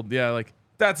Leopold. Yeah, like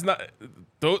that's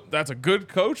a good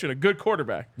coach and a good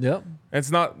quarterback. Yep.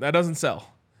 That doesn't sell.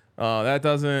 That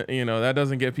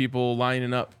doesn't get people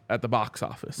lining up at the box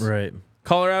office. Right.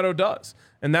 Colorado does.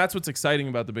 And that's what's exciting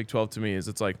about the Big 12 to me is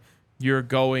it's like you're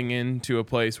going into a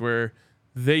place where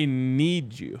they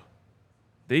need you.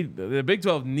 The Big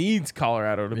 12 needs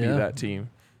Colorado to be that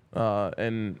team.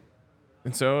 And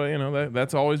so,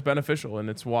 that's always beneficial. And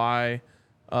it's why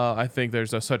I think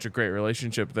there's such a great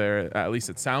relationship there, at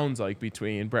least it sounds like,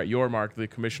 between Brett Yormark, the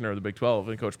commissioner of the Big 12,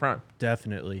 and Coach Prime.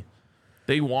 Definitely.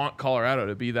 They want Colorado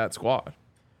to be that squad.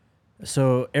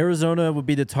 So Arizona would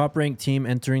be the top-ranked team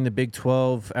entering the Big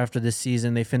 12 after this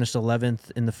season. They finished 11th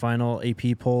in the final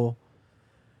AP poll.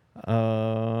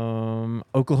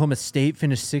 Oklahoma State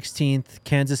finished 16th.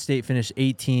 Kansas State finished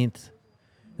 18th.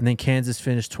 And then Kansas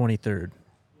finished 23rd.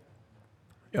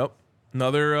 Yep.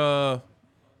 Another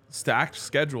stacked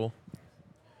schedule.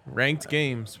 Ranked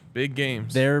games. Big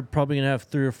games. They're probably going to have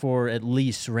 3 or 4 at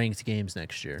least ranked games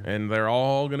next year. And they're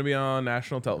all going to be on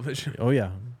national television. Oh, yeah.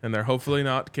 And they're hopefully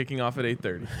not kicking off at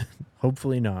 8:30.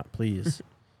 Hopefully not, please.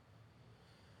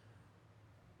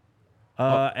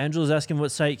 Angela's asking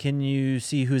what site can you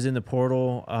see who's in the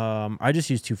portal. I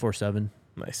just use 247.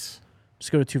 Nice.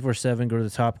 Just go to 247, go to the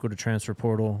top, go to transfer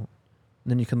portal.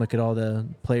 And then you can look at all the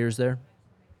players there.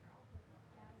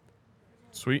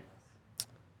 Sweet.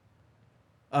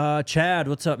 Chad,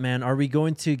 what's up, man? Are we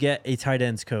going to get a tight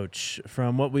ends coach?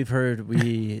 From what we've heard,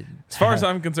 we... As far as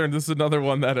I'm concerned, this is another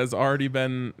one that has already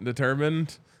been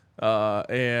determined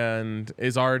and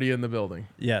is already in the building.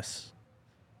 Yes.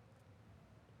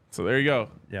 So there you go.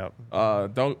 Yep.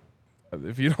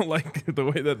 If you don't like the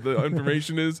way that the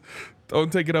information is,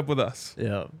 don't take it up with us.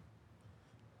 Yeah.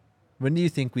 When do you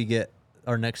think we get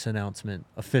our next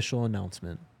official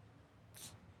announcement?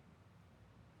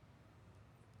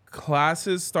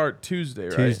 Classes start Tuesday,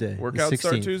 right? Tuesday. Workouts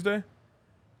start Tuesday?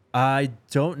 I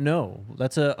don't know.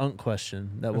 That's a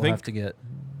question that we'll have to get.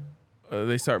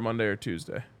 They start Monday or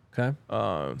Tuesday. Okay.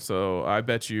 So I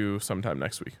bet you sometime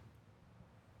next week.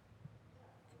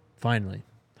 Finally.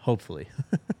 Hopefully.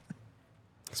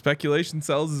 Speculation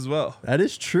sells as well. That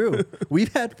is true.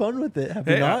 We've had fun with it, have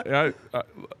we not?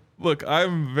 Look,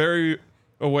 I'm very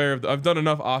aware of I've done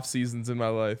enough off seasons in my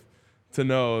life to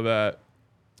know that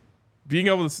being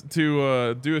able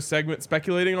to do a segment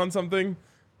speculating on something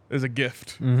is a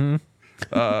gift.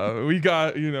 Mm-hmm. We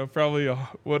got, probably,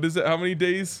 what is it? How many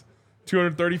days?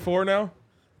 234 now?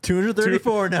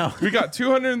 234 now. We got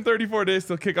 234 days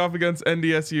to kick off against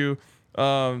NDSU.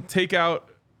 Take out,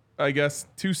 I guess,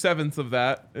 2/7 of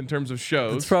that in terms of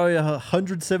shows. It's probably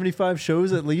 175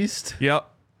 shows at least. Yep.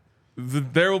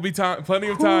 There will be plenty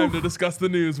of time to discuss the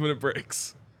news when it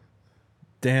breaks.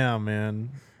 Damn,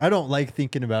 man. I don't like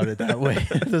thinking about it that way.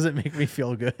 It doesn't make me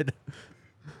feel good.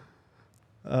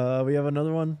 We have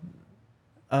another one.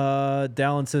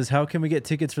 Dallin says, how can we get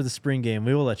tickets for the spring game?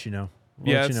 We will let you know.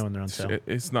 We'll let you know when they're on sale.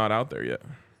 It's not out there yet.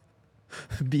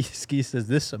 B-Ski says,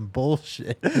 this is some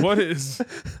bullshit. What is?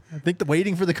 I think the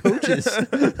waiting for the coaches.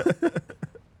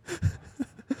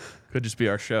 Could just be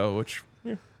our show, which,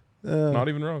 not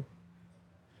even wrong.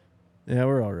 Yeah,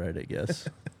 we're all right, I guess.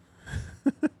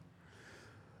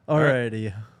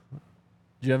 Alrighty.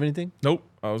 Do you have anything? Nope.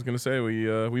 I was going to say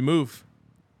we move.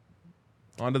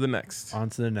 On to the next. On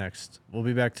to the next. We'll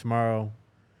be back tomorrow.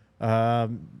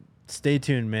 stay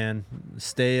tuned, man.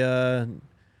 Stay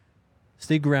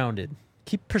grounded.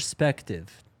 Keep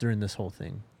perspective during this whole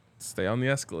thing. Stay on the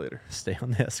escalator. Stay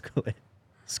on the escalator.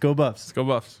 Let's go Buffs. Let's go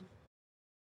Buffs.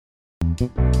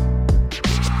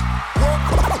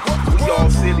 We all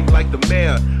silly like the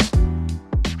mayor.